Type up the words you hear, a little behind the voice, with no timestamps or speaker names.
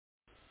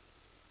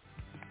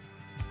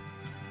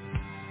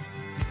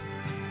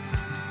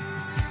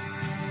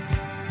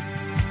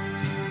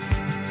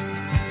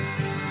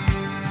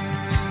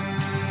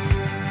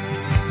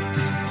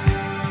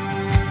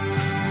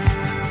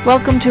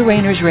Welcome to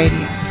Rainers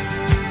Radio,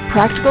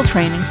 practical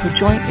training for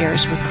joint heirs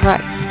with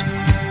Christ,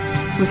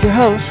 with your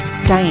host,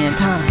 Diane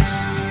Thomas.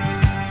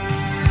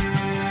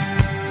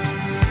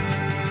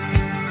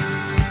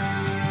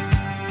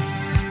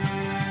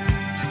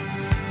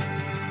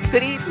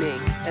 Good evening,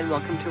 and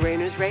welcome to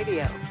Rainers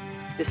Radio.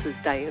 This is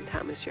Diane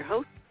Thomas, your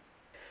host.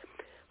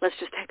 Let's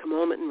just take a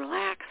moment and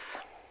relax.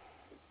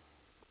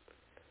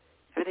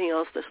 Everything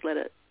else, just let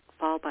it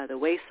fall by the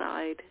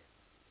wayside.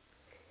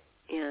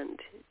 And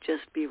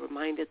just be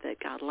reminded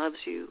that God loves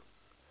you,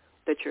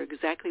 that you're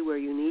exactly where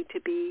you need to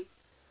be,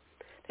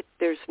 that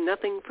there's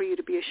nothing for you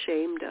to be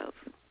ashamed of,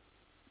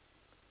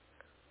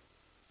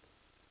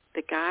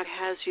 that God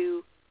has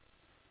you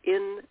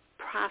in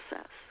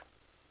process.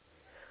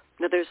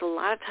 Now, there's a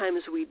lot of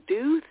times we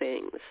do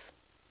things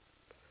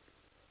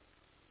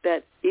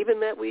that even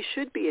that we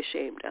should be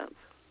ashamed of,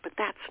 but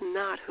that's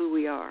not who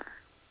we are.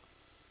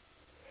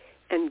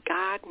 And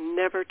God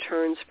never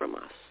turns from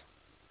us.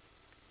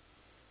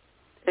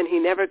 And he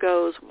never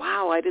goes,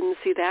 wow, I didn't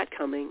see that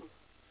coming.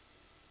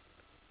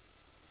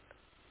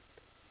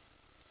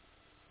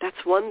 That's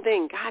one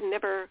thing. God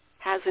never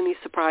has any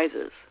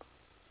surprises.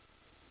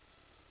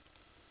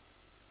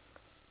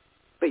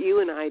 But you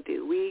and I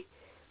do. We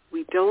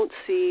don't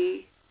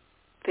see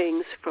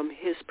things from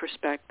his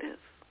perspective.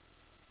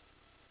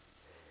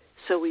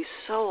 So we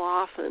so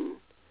often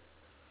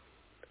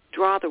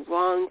draw the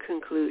wrong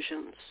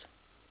conclusions.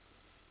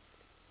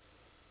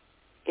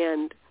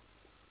 And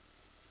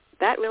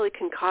that really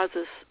can cause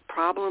us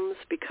problems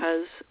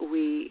because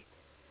we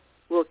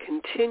will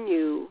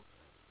continue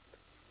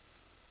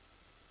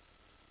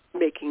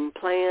making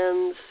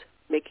plans,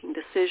 making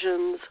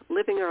decisions,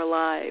 living our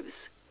lives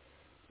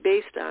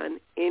based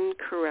on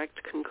incorrect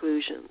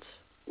conclusions,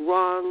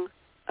 wrong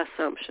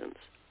assumptions.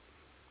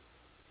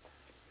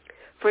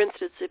 For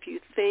instance, if you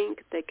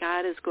think that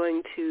God is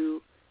going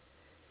to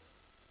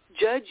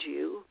judge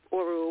you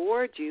or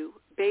reward you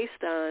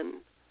based on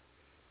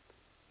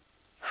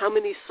how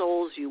many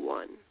souls you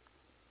won,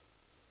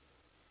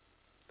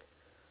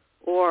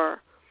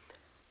 or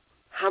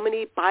how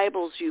many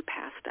Bibles you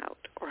passed out,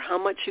 or how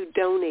much you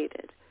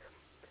donated,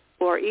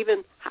 or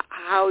even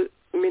how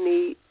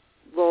many,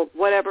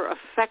 whatever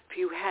effect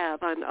you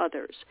have on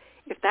others.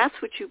 If that's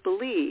what you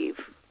believe,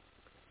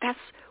 that's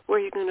where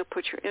you're going to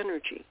put your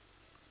energy.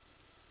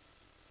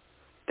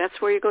 That's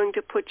where you're going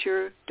to put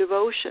your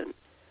devotion.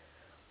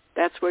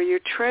 That's where your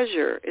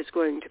treasure is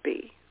going to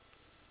be.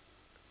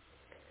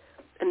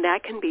 And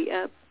that can be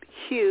a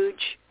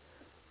huge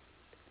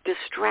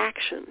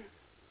distraction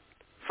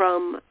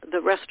from the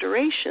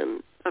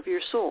restoration of your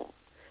soul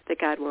that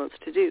God wants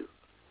to do.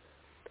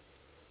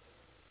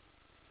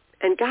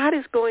 And God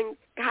is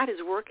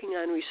working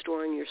on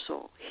restoring your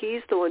soul.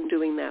 He's the one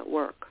doing that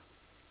work.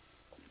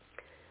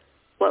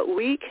 What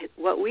we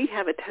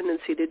have a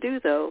tendency to do,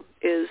 though,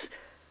 is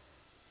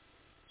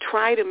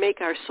try to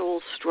make our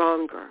souls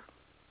stronger.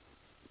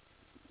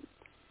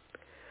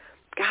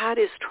 God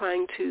is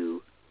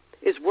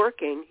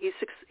working.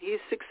 He's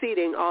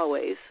succeeding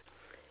always.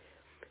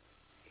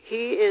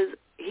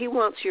 He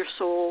wants your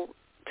soul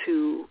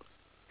to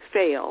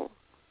fail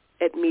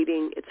at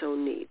meeting its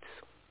own needs.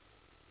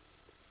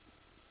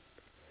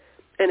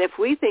 And if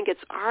we think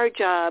it's our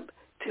job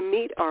to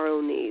meet our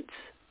own needs,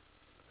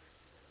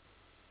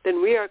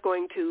 then we are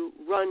going to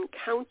run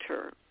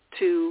counter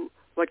to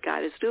what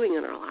God is doing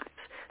in our lives.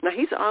 Now,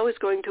 he's always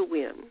going to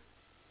win.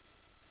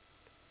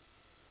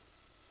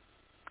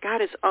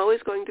 God is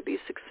always going to be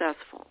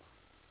successful.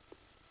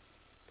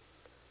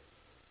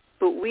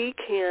 But we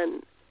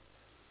can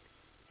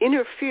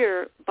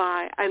interfere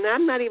by, and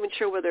I'm not even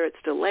sure whether it's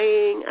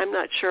delaying, I'm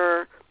not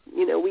sure,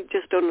 we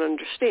just don't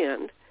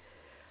understand.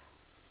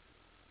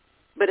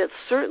 But it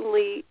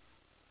certainly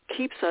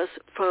keeps us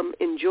from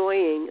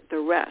enjoying the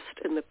rest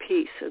and the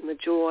peace and the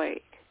joy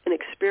and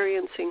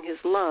experiencing his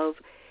love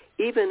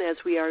even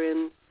as we are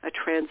in a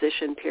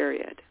transition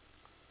period,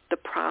 the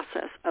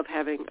process of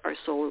having our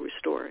soul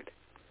restored.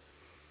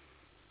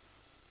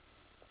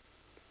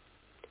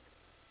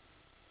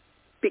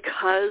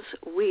 Because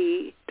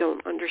we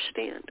don't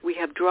understand. We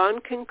have drawn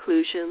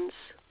conclusions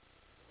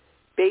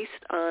based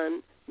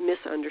on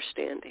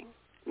misunderstanding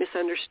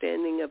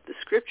of the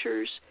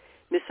scriptures,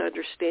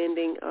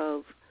 misunderstanding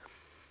of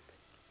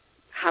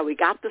how we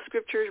got the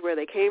scriptures, where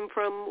they came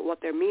from,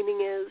 what their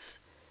meaning is,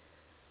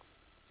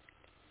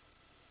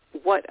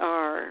 what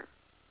our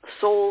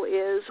soul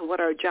is, what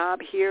our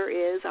job here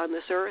is on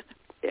this earth.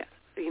 Yeah.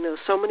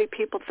 So many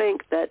people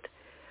think that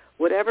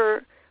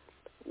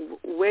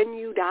when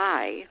you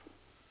die,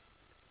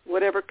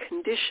 whatever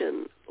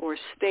condition or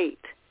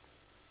state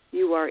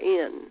you are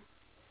in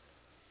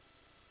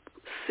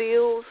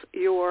seals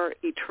your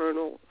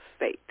eternal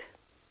fate.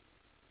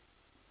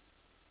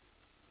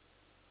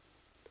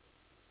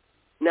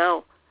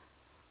 Now,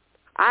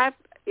 I've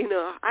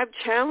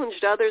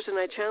challenged others, and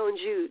I challenge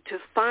you to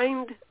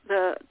find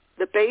the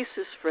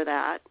basis for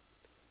that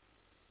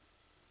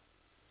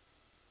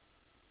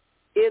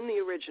in the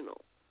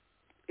original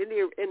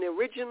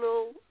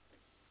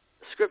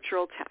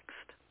scriptural text.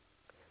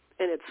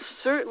 And it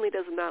certainly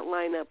does not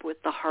line up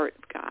with the heart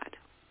of God.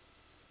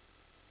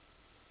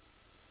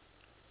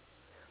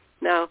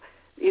 Now,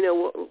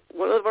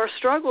 one of our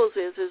struggles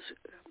is,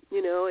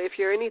 if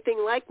you're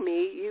anything like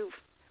me, you've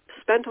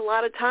spent a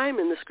lot of time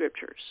in the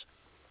Scriptures.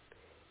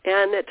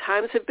 And at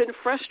times have been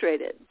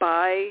frustrated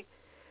by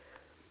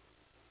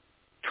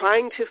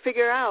trying to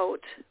figure out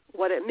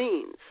what it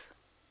means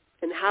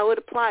and how it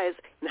applies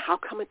and how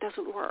come it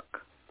doesn't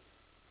work.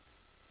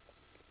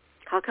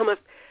 How come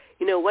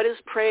what is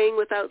praying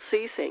without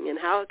ceasing, and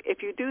how,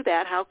 if you do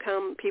that, how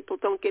come people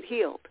don't get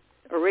healed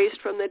or raised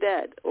from the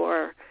dead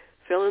or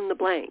fill in the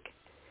blank?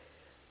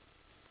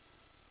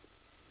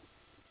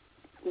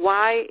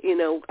 Why,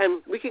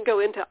 and we can go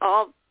into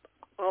all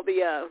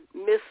the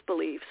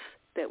misbeliefs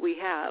that we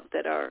have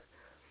that are,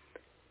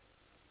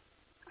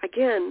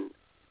 again,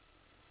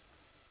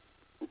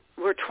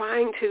 we're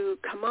trying to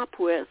come up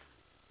with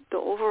the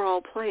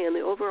overall plan,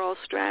 the overall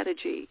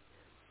strategy,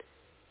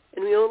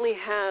 and we only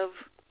have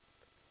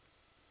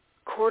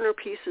corner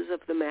pieces of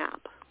the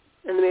map,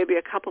 and maybe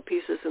a couple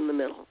pieces in the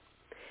middle.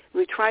 And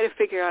we try to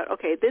figure out,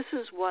 okay, this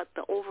is what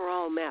the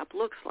overall map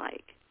looks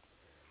like,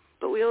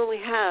 but we only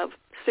have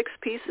 6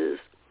 pieces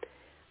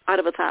out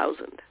of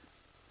 1,000,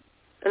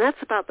 and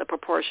that's about the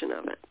proportion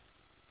of it.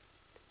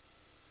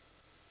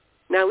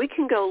 Now we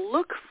can go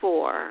look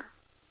for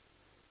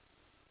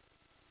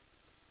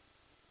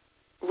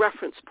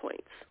reference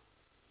points.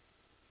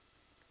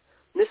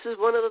 This is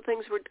one of the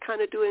things we're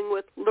kind of doing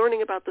with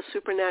learning about the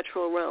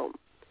supernatural realm.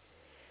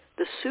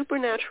 The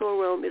supernatural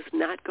realm is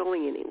not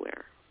going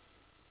anywhere,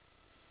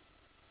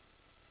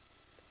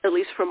 at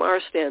least from our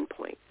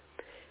standpoint.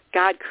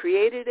 God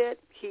created it.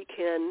 He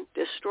can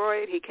destroy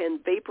it. He can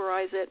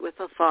vaporize it with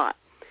a thought.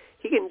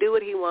 He can do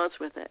what he wants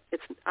with it.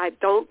 I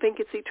don't think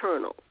it's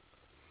eternal.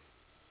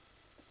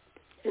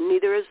 And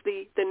neither is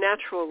the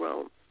natural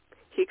realm.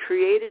 He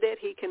created it.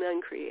 He can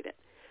uncreate it.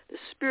 The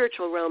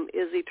spiritual realm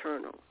is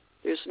eternal.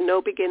 There's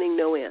no beginning,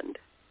 no end.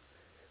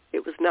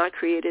 It was not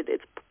created.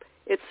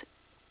 It's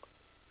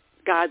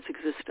God's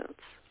existence.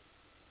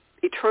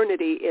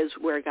 Eternity is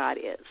where God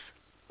is.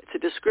 It's a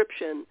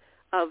description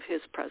of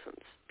his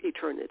presence,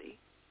 eternity.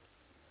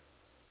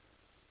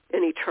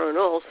 And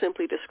eternal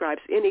simply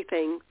describes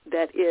anything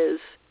that is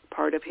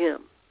part of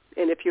him.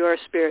 And if you are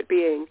a spirit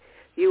being,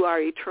 you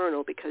are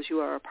eternal because you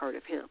are a part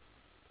of him.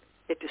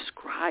 It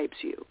describes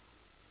you,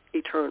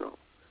 eternal.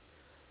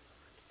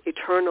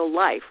 Eternal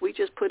life. We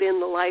just put in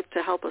the life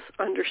to help us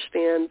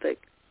understand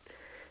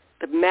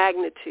the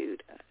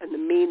magnitude and the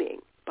meaning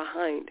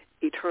behind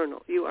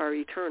eternal. You are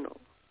eternal.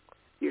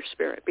 You're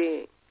spirit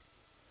being.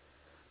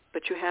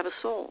 But you have a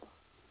soul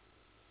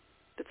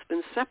that's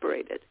been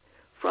separated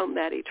from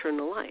that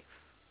eternal life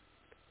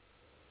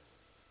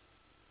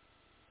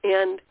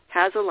and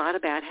has a lot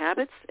of bad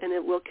habits, and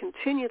it will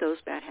continue those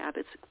bad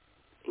habits,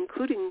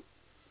 including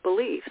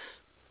beliefs,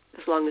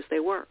 as long as they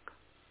work.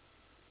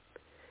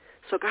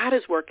 So God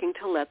is working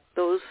to let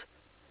those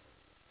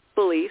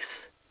beliefs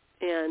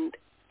and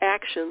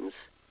actions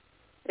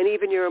and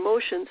even your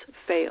emotions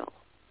fail.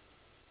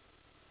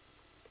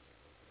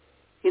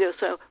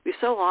 So we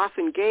so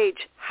often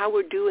gauge how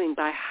we're doing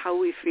by how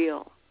we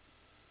feel.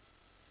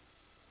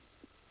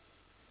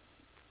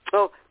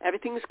 Oh,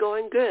 everything's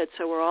going good,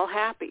 so we're all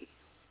happy.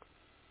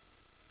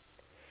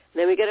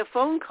 And then we get a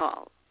phone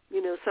call.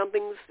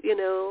 Something's,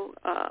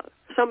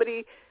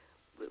 somebody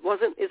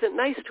isn't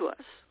nice to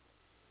us.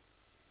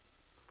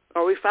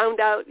 Or we found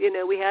out,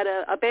 we had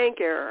a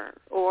bank error,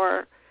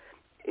 or,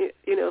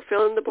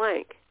 fill in the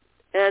blank.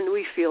 And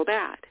we feel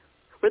bad.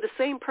 We're the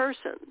same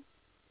person.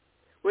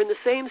 We're in the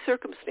same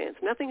circumstance.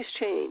 Nothing's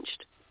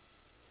changed.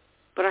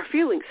 But our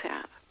feelings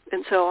have.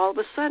 And so all of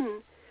a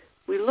sudden,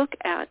 we look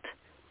at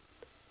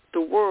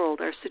the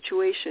world, our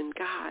situation,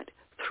 God,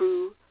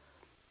 through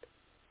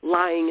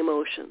lying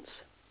emotions.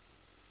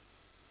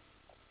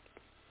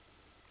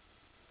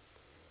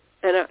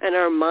 And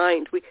our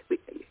mind,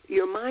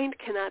 your mind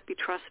cannot be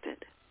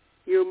trusted.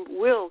 Your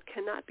will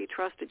cannot be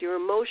trusted. Your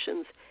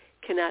emotions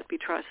cannot be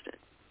trusted.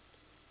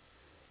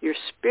 Your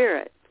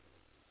spirit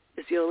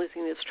is the only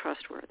thing that's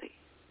trustworthy.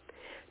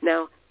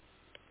 Now,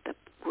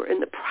 we're in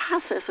the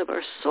process of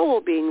our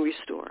soul being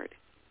restored.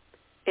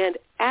 And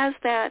as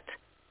that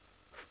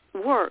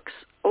works,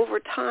 over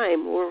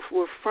time,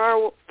 we're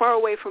far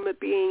away from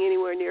it being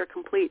anywhere near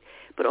complete,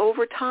 but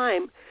over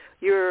time,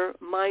 your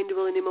mind,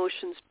 will, and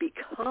emotions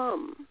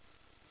become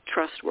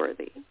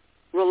trustworthy,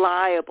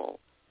 reliable,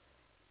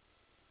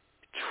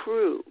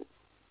 true.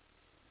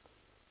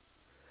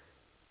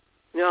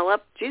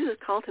 Jesus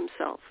called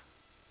himself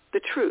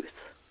the truth,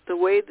 the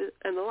way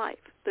and the life,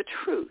 the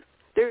truth.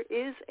 There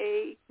is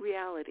a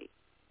reality.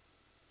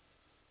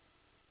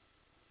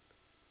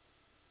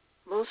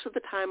 Most of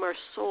the time, our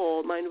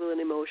soul, mind, will,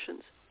 and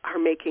emotions are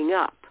making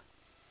up.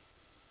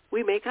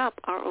 We make up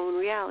our own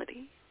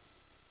reality.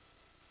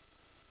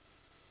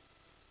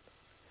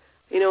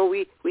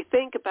 We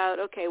think about,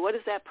 okay, what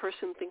is that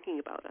person thinking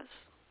about us?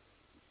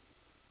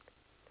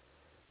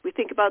 We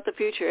think about the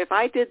future. If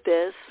I did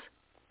this,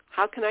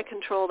 how can I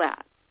control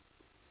that?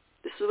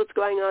 This is what's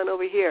going on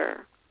over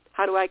here.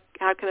 How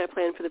can I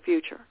plan for the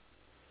future?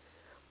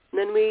 And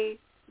then we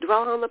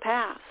dwell on the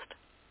past.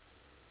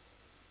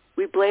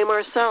 We blame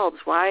ourselves.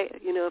 Why,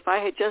 if I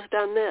had just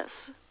done this.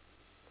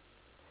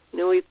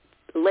 We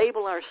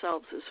label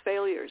ourselves as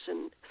failures,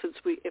 and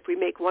if we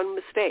make one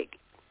mistake,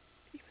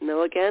 even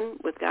though, again,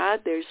 with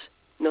God, there's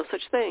no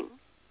such thing.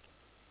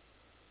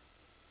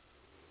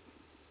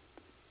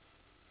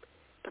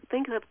 But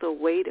think of the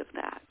weight of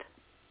that,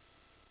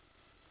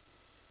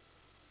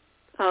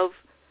 of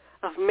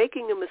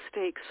making a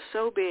mistake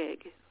so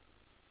big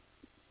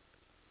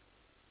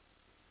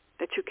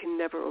that you can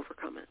never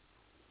overcome it.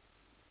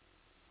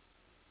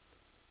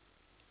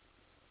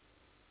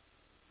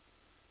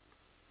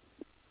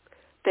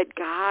 That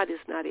God is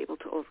not able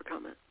to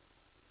overcome it.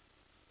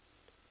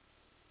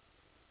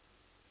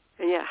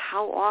 And yet,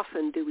 how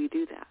often do we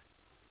do that?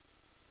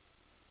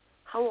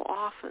 How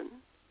often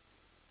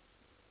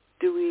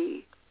do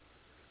we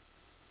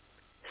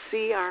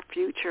see our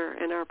future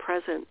and our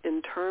present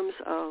in terms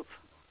of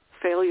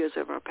failures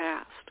of our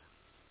past?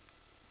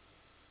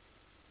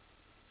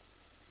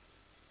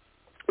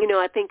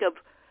 I think of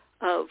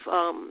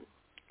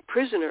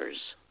prisoners,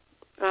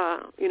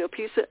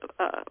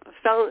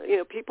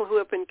 people who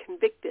have been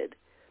convicted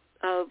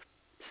of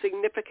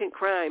significant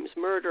crimes,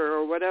 murder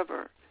or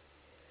whatever,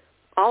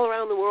 all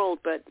around the world,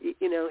 but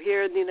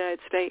here in the United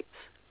States,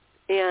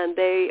 and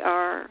they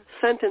are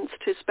sentenced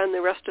to spend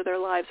the rest of their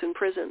lives in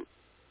prison,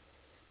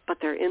 but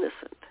they're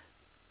innocent.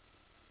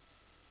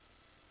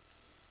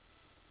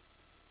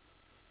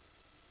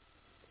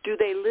 Do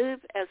they live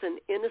as an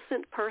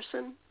innocent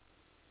person?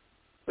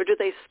 Or do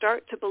they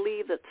start to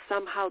believe that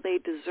somehow they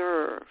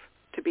deserve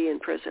to be in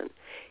prison?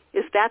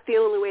 Is that the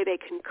only way they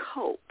can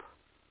cope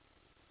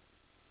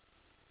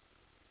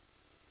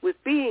with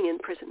being in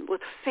prison,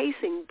 with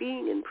facing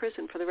being in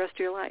prison for the rest of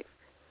your life?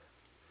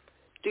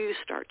 Do you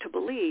start to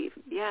believe,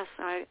 yes,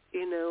 I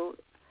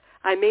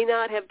may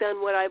not have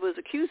done what I was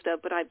accused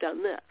of, but I've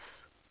done this.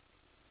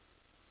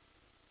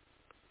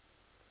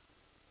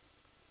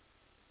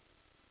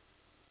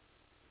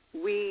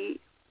 We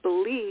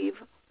believe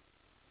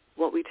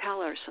what we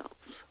tell ourselves.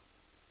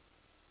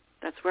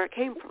 That's where it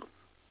came from.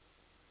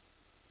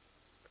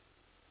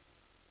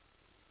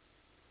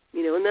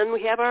 And then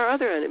we have our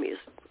other enemies,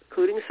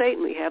 including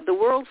Satan. We have the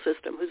world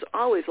system, that's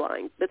always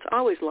lying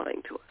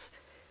to us.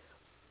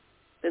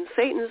 Then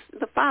Satan is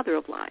the father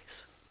of lies.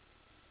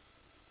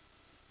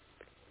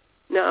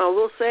 Now,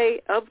 we'll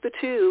say of the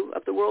two,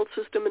 of the world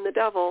system and the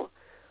devil,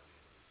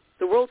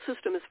 the world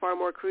system is far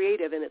more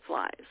creative in its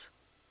lies.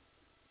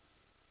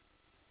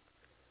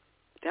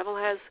 The devil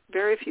has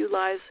very few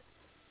lies,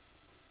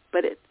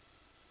 but it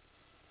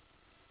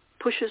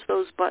pushes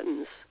those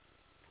buttons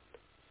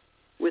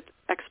with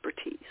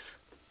expertise.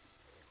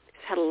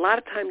 It's had a lot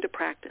of time to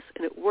practice,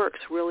 and it works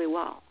really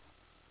well.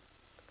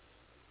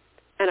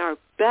 And our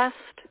best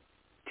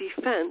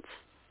defense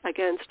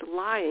against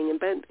lying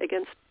and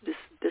against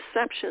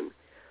deception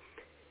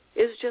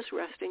is just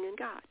resting in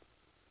God.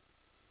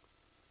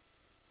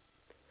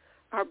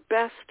 Our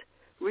best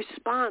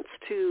response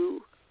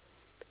to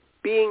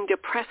being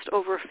depressed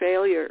over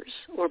failures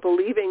or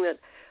believing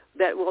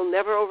that we'll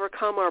never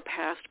overcome our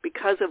past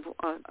because of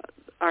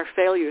our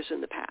failures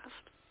in the past.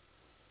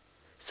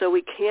 So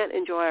we can't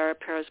enjoy our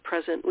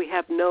present. We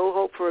have no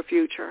hope for a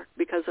future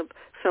because of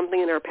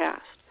something in our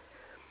past.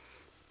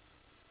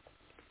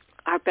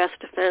 Our best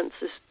defense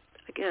is,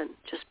 again,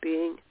 just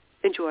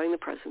enjoying the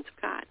presence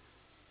of God.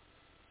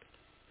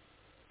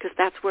 Because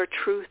that's where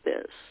truth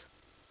is.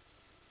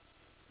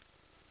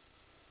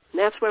 And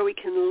that's where we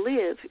can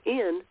live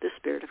in the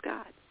Spirit of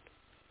God.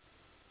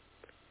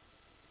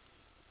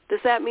 Does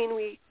that mean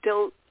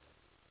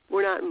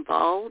we're not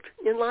involved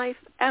in life?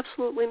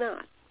 Absolutely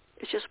not.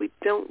 It's just we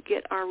don't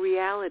get our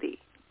reality,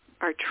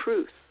 our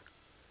truth,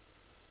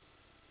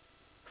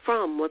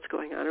 from what's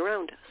going on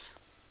around us.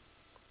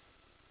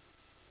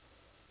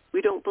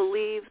 We don't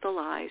believe the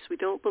lies. We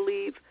don't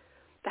believe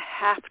the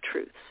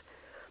half-truths.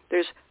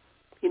 There's,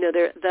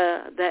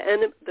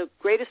 the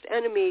greatest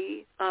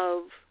enemy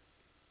of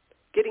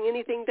getting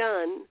anything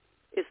done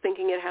is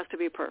thinking it has to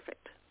be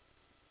perfect.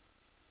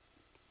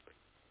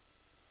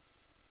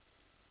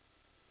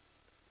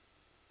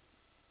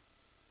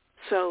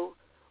 So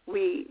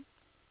we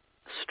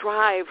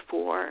strive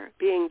for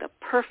being the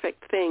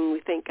perfect thing we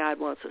think God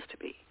wants us to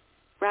be,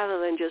 rather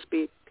than just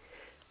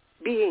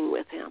being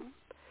with him.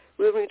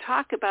 When we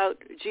talk about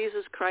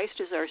Jesus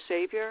Christ as our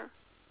Savior,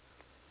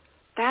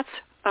 that's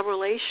a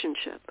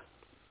relationship.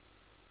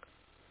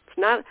 It's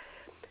not,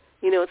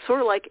 it's sort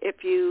of like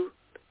if you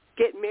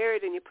get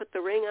married and you put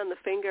the ring on the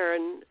finger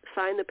and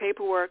sign the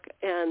paperwork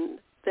and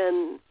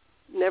then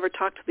never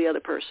talk to the other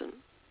person.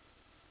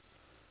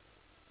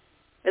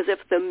 As if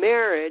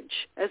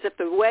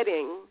the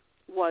wedding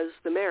was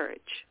the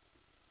marriage.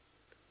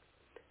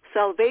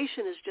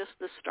 Salvation is just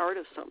the start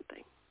of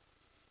something.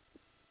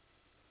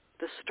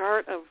 The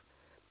start of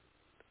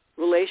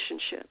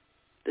relationship.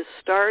 The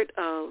start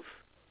of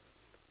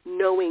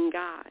knowing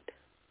God.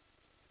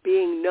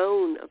 Being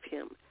known of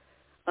him.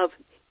 Of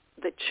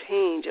the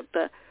change. Of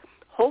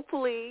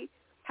hopefully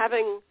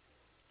having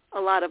a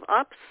lot of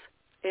ups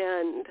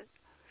and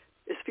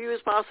as few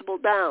as possible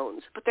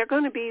downs, but they're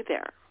going to be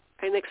there,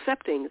 and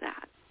accepting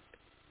that.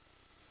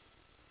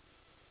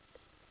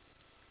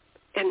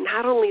 And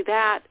not only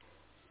that,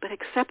 but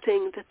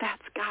accepting that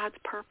that's God's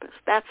purpose.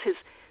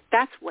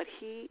 That's what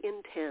he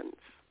intends.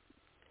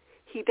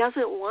 He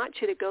doesn't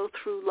want you to go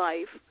through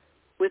life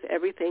with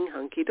everything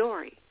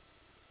hunky-dory.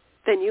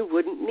 Then you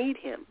wouldn't need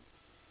him.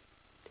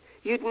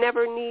 You'd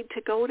never need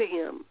to go to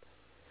him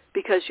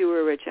because you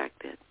were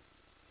rejected.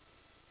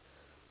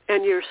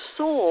 And your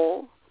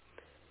soul,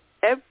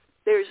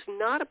 there's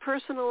not a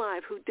person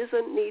alive who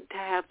doesn't need to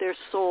have their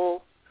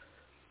soul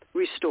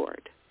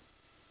restored.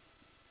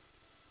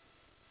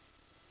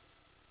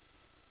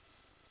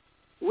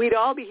 We'd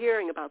all be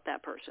hearing about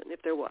that person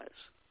if there was.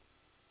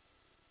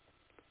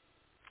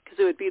 Because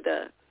it would be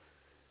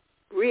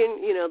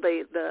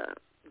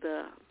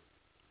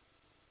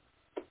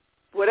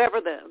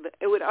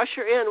it would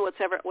usher in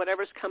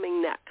whatever's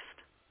coming next.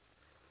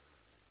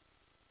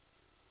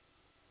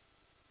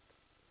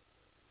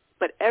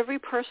 But every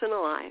person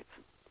alive,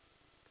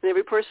 and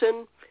every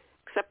person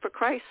except for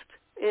Christ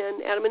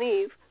and Adam and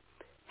Eve,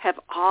 have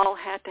all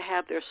had to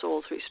have their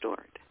souls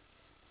restored.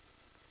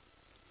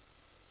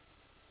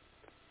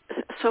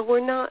 So we're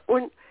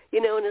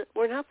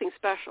nothing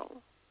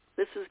special.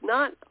 This is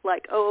not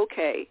like, oh,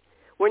 okay,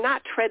 we're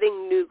not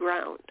treading new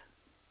ground.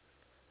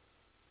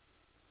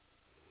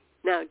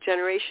 Now,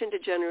 generation to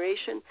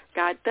generation,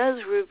 God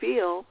does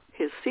reveal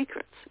his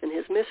secrets and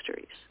his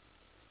mysteries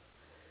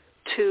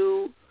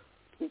to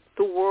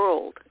the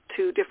world,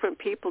 to different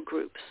people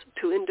groups,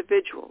 to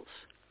individuals.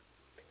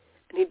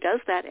 And he does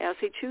that as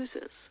he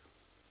chooses.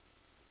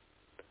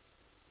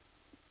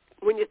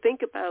 When you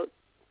think about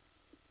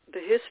the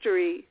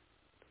history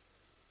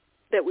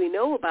that we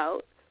know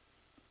about,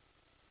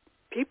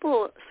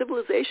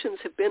 civilizations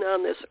have been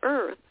on this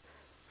earth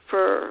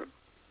for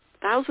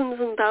thousands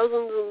and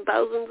thousands and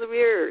thousands of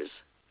years.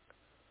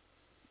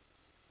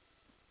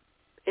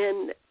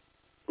 And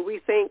we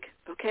think,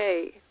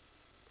 okay,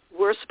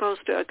 we're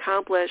supposed to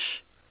accomplish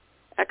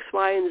X,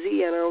 Y, and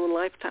Z in our own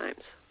lifetimes.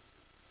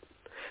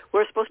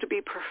 We're supposed to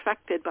be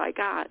perfected by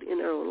God in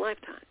our own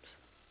lifetimes.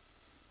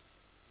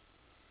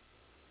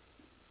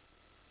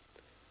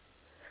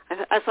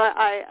 I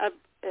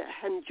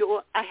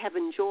have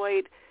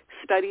enjoyed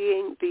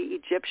studying the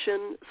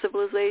Egyptian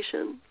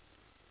civilization,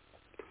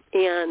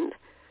 and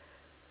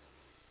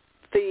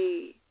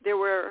there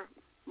were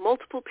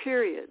multiple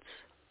periods,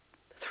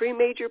 3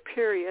 major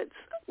periods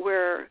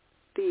where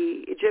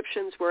the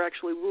Egyptians were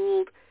actually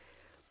ruled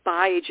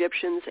by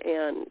Egyptians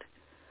and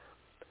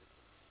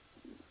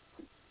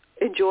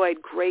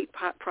enjoyed great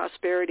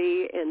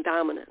prosperity and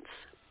dominance.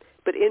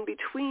 But in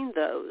between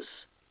those,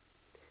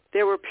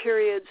 there were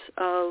periods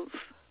of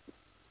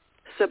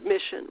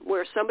submission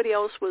where somebody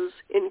else was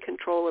in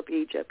control of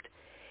Egypt,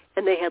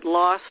 and they had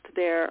lost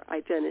their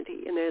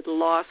identity and they had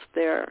lost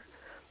their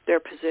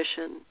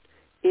position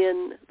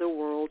in the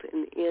world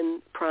and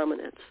in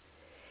prominence.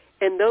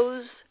 And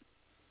those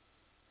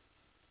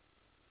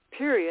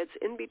periods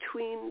in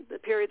between the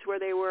periods where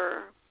they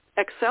were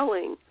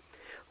excelling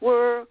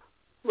were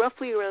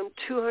roughly around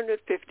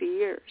 250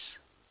 years.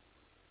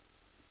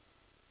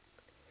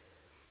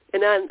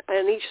 And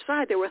on each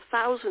side there were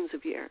thousands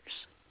of years.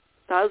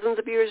 Thousands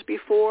of years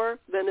before,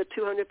 then a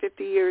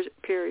 250 years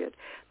period.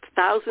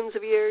 Thousands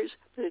of years,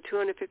 then a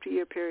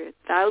 250-year period.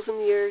 1,000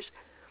 years,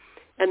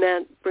 and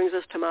that brings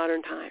us to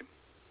modern time.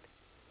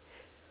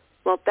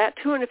 Well, that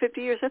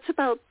 250 years, that's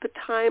about the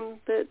time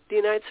that the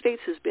United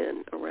States has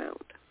been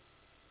around.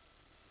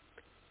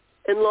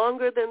 And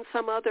longer than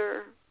some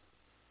other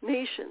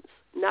nations,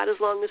 not as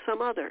long as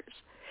some others.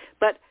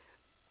 But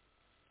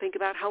think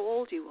about how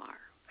old you are,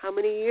 how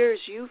many years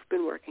you've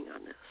been working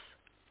on this.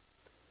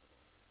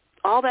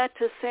 All that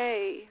to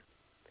say,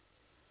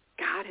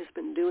 God has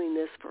been doing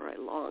this for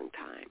a long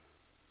time.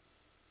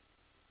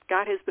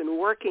 God has been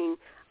working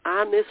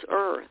on this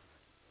earth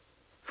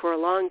for a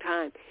long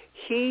time.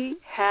 He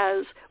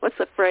has, what's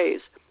the phrase?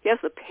 He has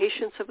the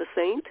patience of a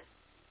saint.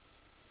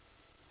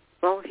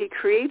 Well, he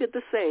created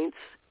the saints,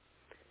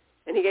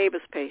 and he gave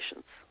us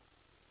patience.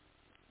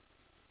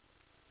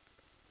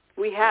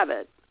 We have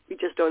it. We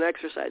just don't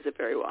exercise it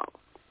very well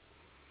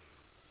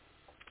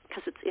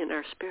because it's in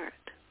our spirit.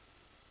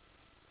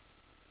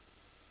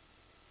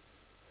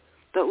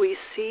 But we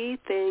see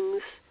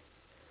things,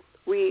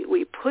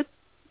 we put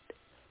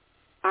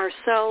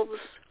ourselves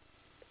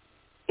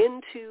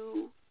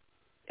into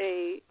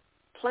a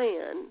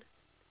plan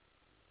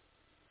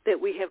that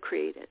we have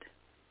created.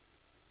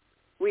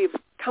 We've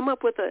come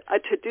up with a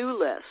to-do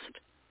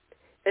list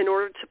in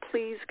order to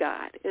please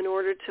God, in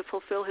order to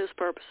fulfill his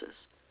purposes.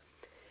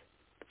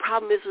 The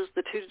problem is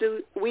the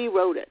to-do, we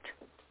wrote it.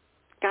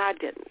 God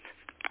didn't.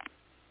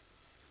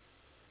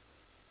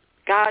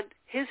 God,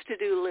 his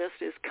to-do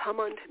list is, come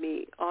unto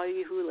me, all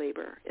you who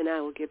labor, and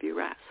I will give you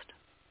rest.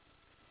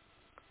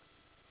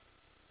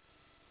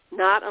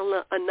 Not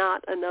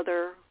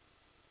another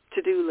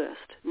to-do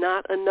list,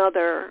 not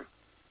another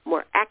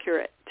more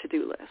accurate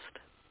to-do list.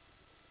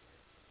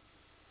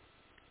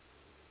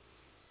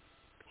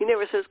 He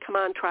never says, come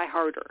on, try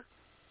harder.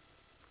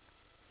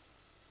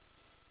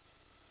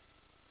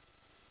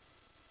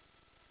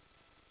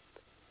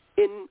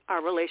 In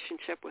our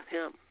relationship with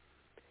him,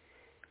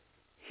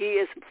 he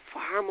is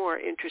far more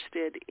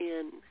interested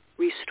in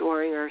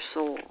restoring our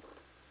soul.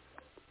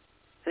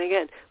 And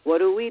again, what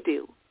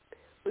do?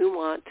 We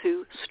want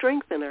to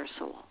strengthen our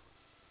soul.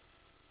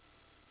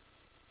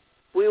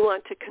 We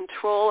want to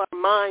control our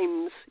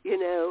minds,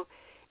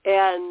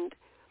 and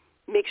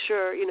make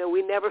sure,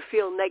 we never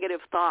feel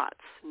negative thoughts,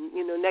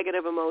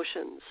 negative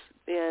emotions.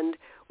 And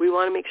we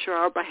want to make sure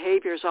our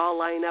behaviors all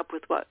line up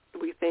with what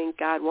we think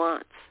God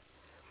wants.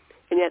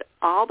 And yet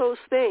all those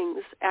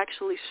things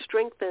actually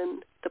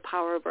strengthen the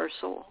power of our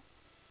soul.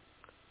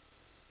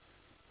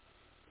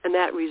 And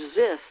that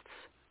resists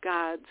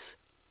God's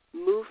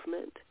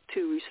movement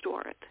to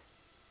restore it.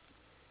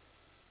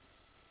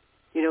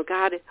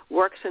 God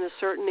works in a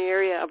certain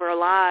area of our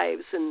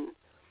lives, and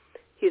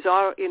he's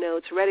all,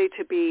 it's ready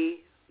to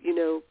be,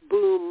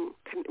 boom,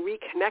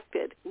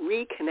 reconnected.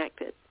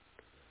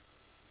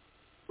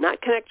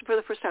 Not connected for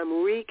the first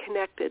time,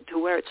 reconnected to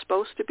where it's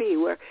supposed to be,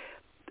 where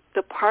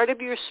the part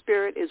of your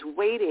spirit is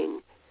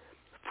waiting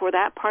for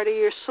that part of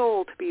your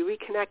soul to be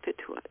reconnected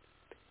to it.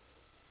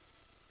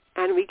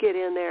 And we get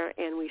in there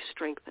and we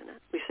strengthen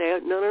it. We say,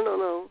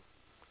 no.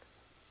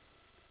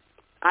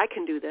 I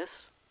can do this.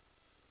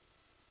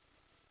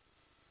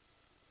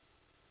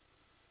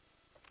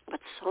 But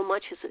so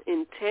much is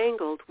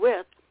entangled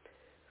with,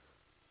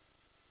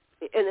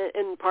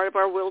 and part of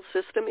our world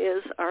system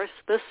is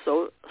the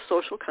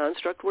social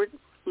construct we're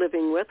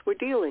living with, we're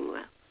dealing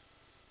with.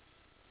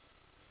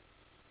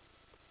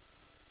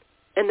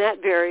 And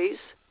that varies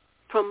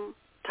from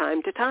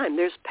time to time.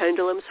 There's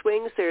pendulum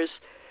swings, there's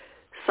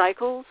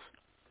cycles.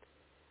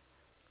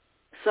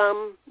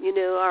 Some,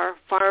 are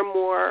far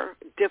more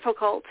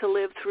difficult to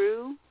live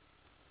through.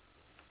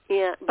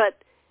 But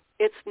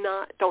it's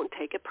not, don't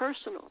take it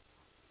personal.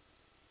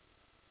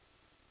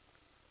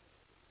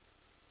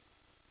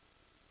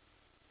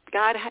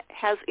 God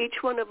has each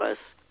one of us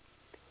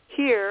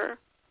here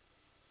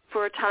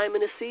for a time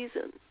and a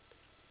season,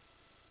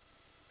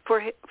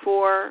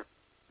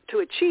 to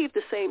achieve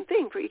the same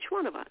thing for each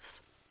one of us.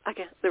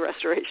 Again, the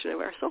restoration of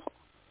our soul.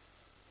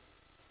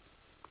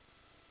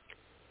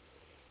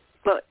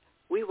 But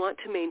we want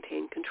to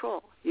maintain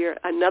control.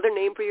 Another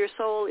name for your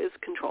soul is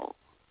control.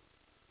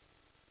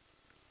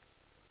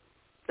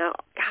 Now,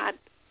 God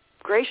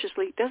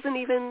graciously doesn't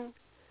even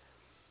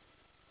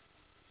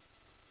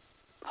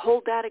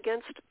hold that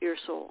against your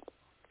soul.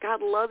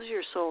 God loves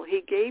your soul.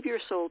 He gave your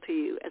soul to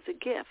you as a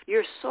gift.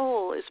 Your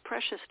soul is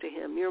precious to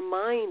him. Your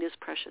mind is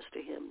precious to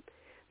him.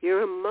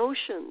 Your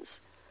emotions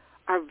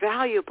are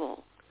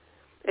valuable,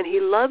 and he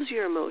loves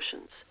your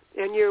emotions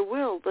and your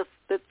will,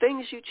 the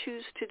things you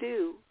choose to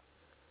do,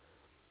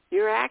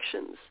 your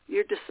actions,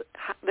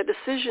 the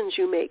decisions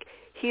you make.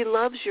 He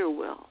loves your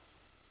will.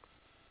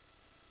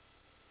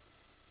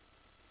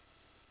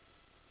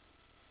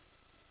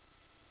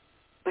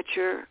 But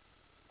your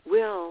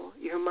will,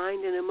 your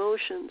mind and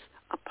emotions,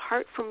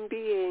 apart from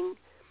being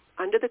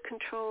under the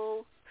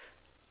control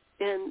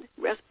and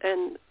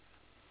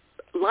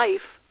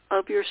life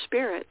of your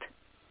spirit,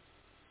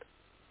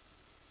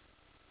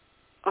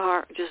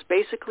 are just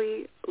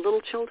basically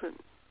little children.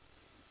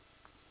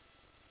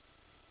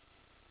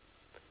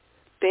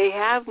 They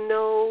have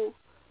no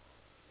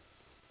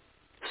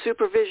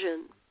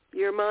supervision.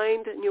 Your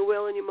mind and your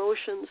will and your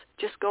emotions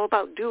just go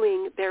about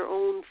doing their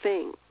own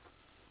thing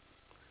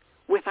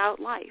without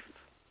life.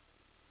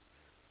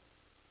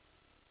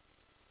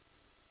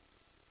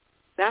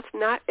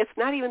 It's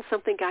not even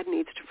something God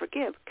needs to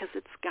forgive, because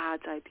it's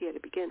God's idea to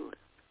begin with.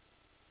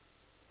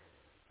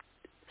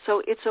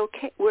 So it's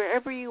okay.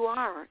 Wherever you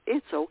are,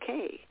 it's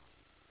okay.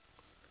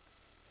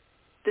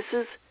 This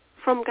is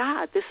from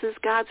God. This is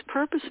God's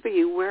purpose for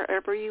you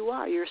wherever you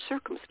are, your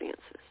circumstances.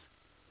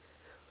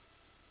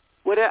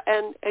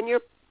 And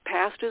your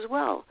past as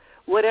well.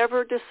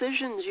 Whatever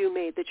decisions you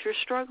made that you're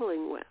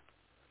struggling with.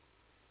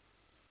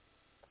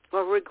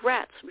 Or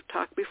regrets. We've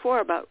talked before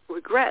about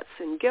regrets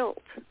and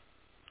guilt.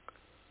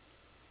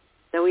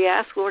 Now we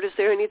ask, Lord, is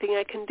there anything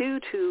I can do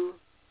to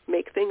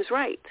make things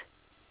right?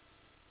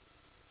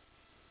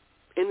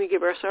 And we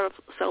give ourselves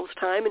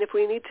time, and if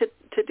we need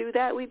to do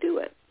that, we do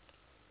it.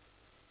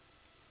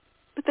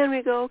 But then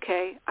we go,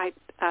 okay, I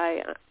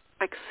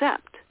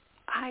accept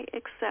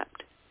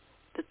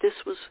that this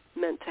was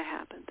meant to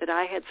happen, that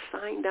I had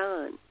signed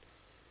on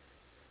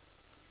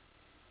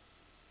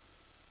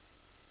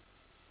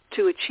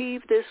to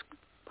achieve this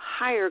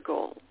higher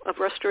goal of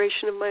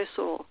restoration of my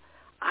soul.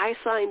 I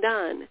signed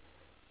on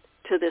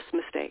to this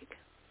mistake.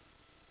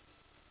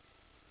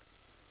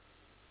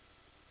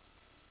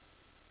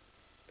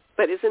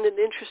 But isn't it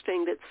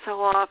interesting that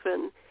so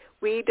often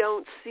we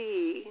don't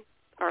see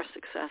our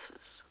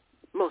successes,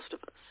 most of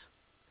us.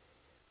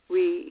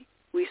 We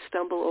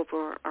stumble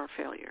over our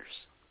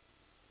failures.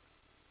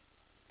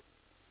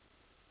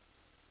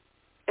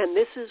 And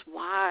this is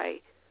why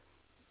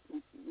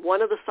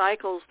one of the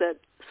cycles that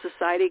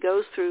society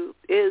goes through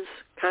is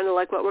kind of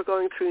like what we're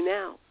going through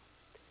now.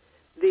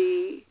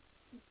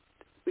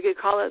 we could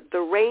call it the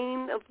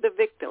reign of the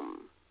victim.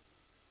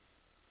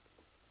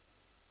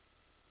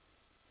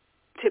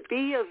 To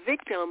be a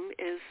victim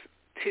is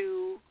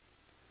to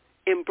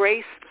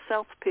embrace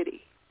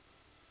self-pity.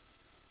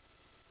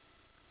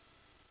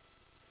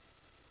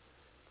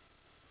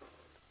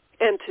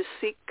 And to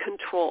seek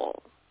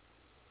control.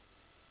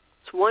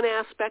 It's one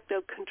aspect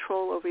of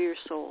control over your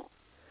soul.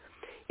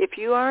 If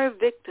you are a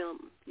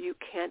victim, you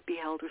can't be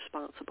held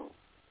responsible.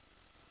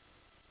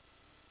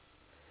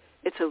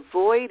 It's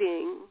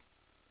avoiding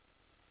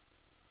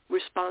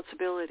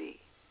responsibility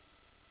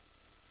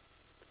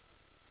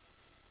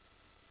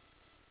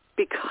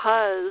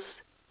because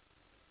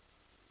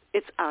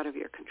it's out of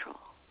your control.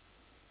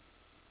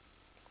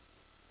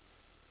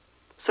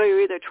 So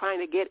you're either trying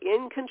to get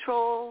in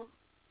control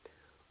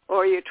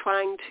or you're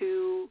trying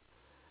to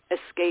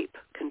escape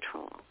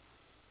control.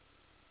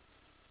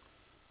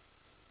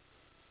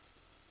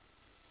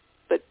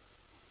 But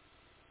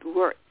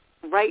we're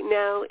right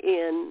now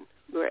in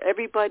where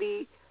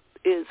everybody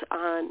is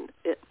on,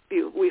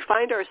 we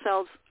find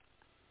ourselves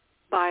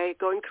by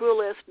going through a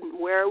list and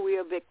where are we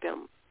a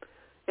victim,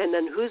 and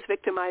then who's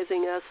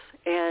victimizing us,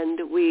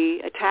 and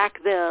we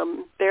attack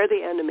them, they're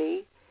the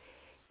enemy,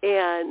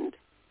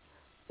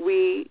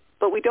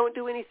 but we don't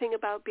do anything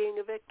about being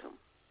a victim.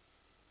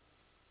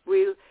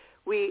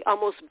 We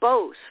almost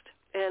boast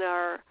and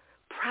are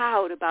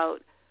proud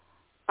about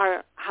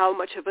how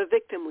much of a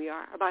victim we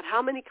are, about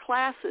how many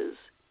classes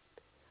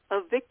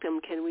of victim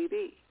can we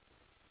be.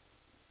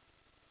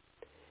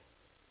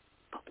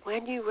 But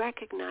when you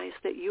recognize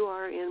that you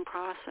are in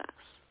process,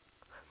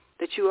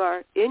 that you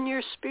are in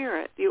your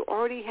spirit, you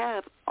already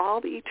have all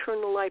the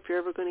eternal life you're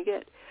ever going to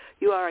get.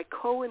 You are a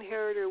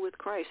co-inheritor with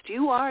Christ.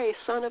 You are a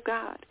son of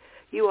God.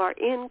 You are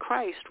in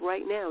Christ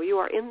right now. You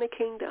are in the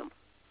kingdom.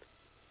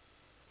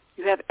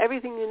 You have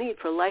everything you need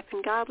for life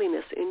and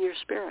godliness in your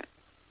spirit.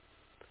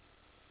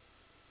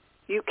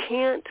 You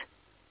can't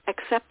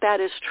accept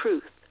that as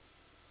truth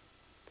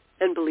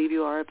and believe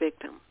you are a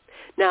victim.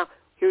 Now,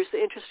 here's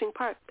the interesting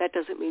part. That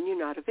doesn't mean you're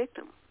not a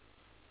victim.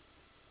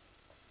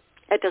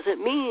 It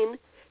doesn't mean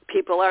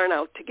people aren't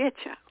out to get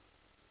you.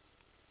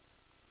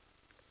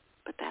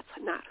 But that's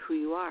not who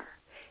you are.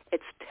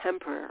 It's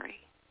temporary.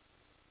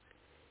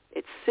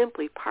 It's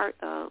simply part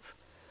of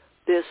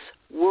this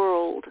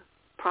world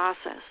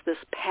process, this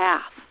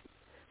path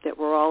that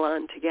we're all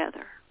on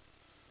together.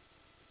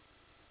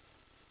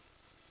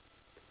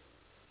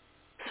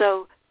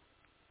 So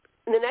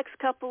in the next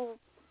couple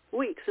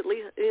weeks, at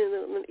least,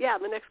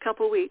 the next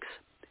couple weeks,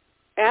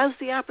 as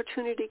the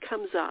opportunity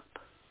comes up,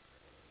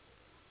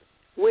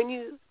 when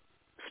you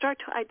start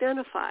to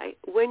identify,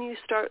 when you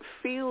start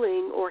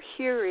feeling or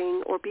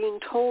hearing or being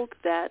told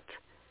that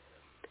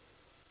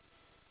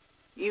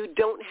you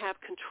don't have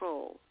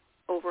control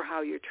over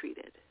how you're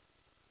treated,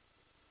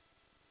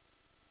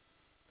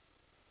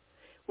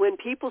 when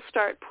people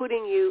start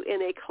putting you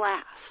in a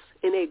class,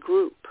 in a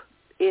group,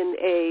 in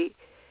a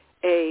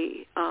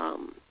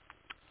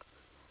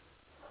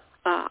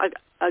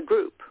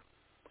group,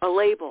 a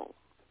label,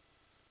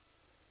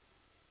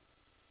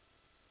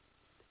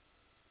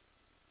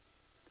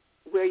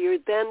 where you're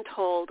then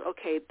told,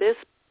 okay, this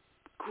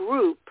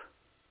group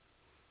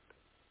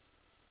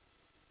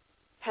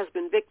has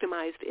been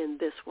victimized in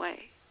this way.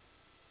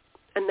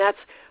 And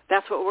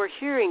that's what we're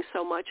hearing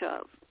so much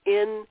of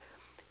in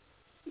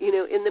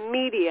the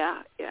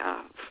media,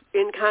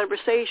 in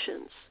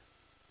conversations.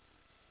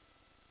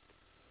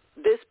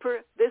 This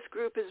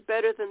group is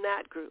better than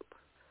that group.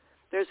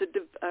 There's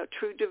a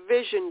true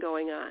division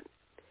going on.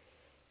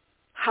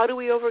 How do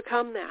we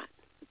overcome that?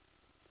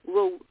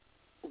 Well,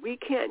 we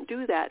can't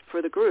do that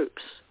for the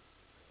groups.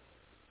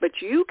 But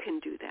you can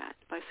do that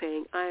by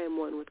saying, I am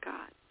one with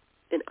God,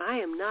 and I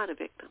am not a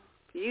victim.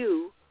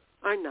 You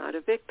are not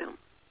a victim.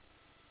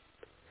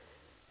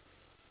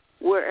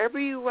 Wherever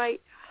you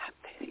write,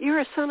 you're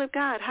a son of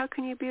God. How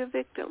can you be a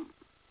victim?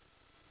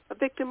 A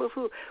victim of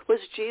who? Was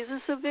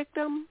Jesus a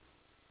victim?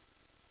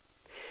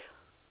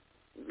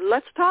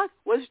 Let's talk.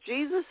 Was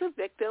Jesus a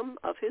victim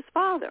of his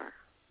Father?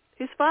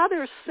 His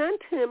Father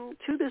sent him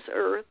to this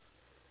earth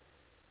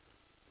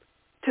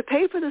to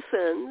pay for the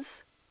sins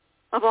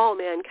of all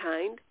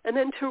mankind, and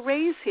then to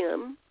raise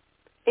him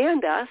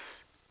and us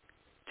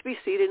to be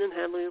seated in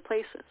heavenly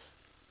places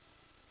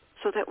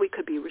so that we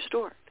could be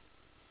restored.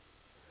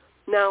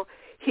 Now,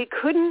 he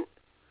couldn't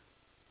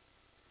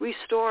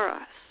restore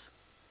us.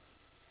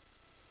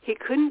 He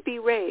couldn't be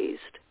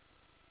raised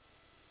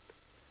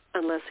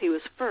unless he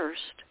was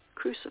first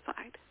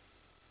crucified.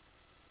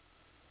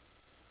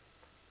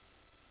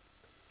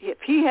 If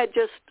he had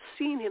just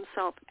seen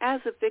himself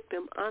as a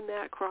victim on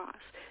that cross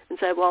and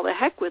said, well, the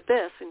heck with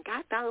this, and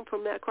got down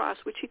from that cross,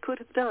 which he could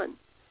have done,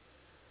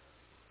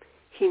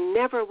 he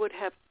never would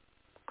have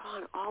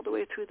gone all the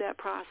way through that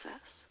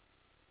process,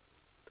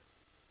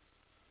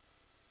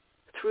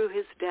 through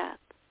his death,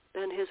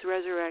 then his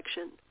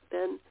resurrection,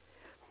 then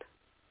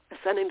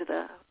ascending to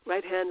the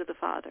right hand of the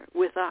Father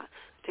with us,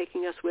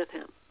 taking us with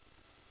him.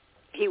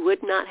 He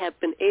would not have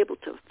been able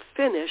to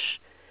finish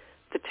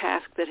the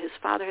task that his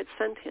Father had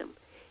sent him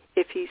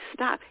if he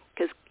stopped,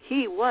 because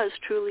he was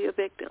truly a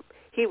victim.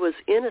 He was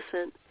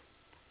innocent.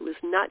 He was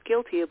not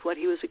guilty of what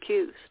he was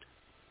accused.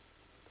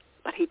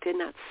 But he did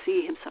not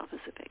see himself as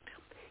a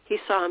victim. He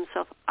saw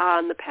himself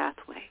on the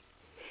pathway.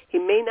 He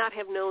may not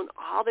have known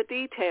all the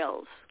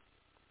details,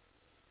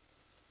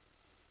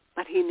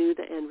 but he knew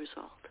the end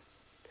result.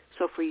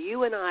 So for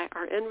you and I,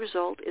 our end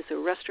result is a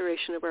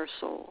restoration of our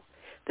soul,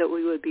 that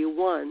we would be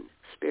one,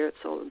 spirit,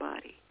 soul, and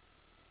body.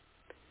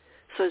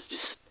 So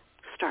just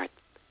start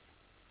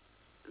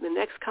the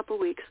next couple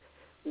weeks.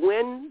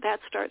 When that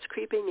starts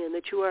creeping in,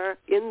 that you are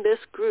in this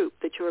group,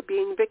 that you are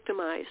being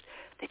victimized,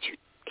 that you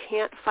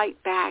can't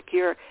fight back,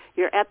 you're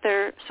at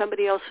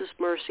somebody else's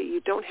mercy,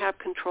 you don't have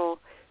control,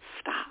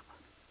 stop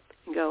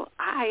and go,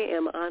 I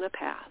am on a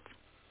path,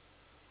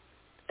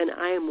 and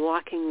I am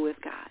walking with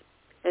God,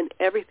 and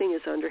everything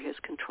is under his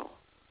control.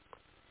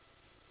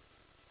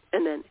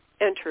 And then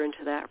enter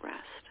into that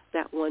rest,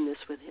 that oneness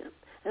with him,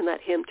 and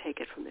let him take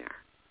it from there.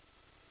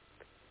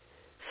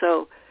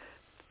 So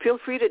feel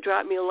free to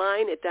drop me a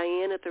line at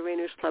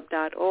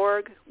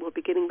diane@therainersclub.org. We'll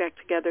be getting back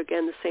together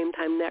again the same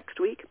time next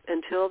week.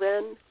 Until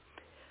then,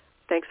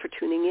 thanks for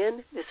tuning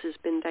in. This has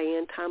been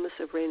Diane Thomas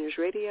of Rainers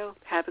Radio.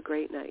 Have a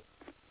great night.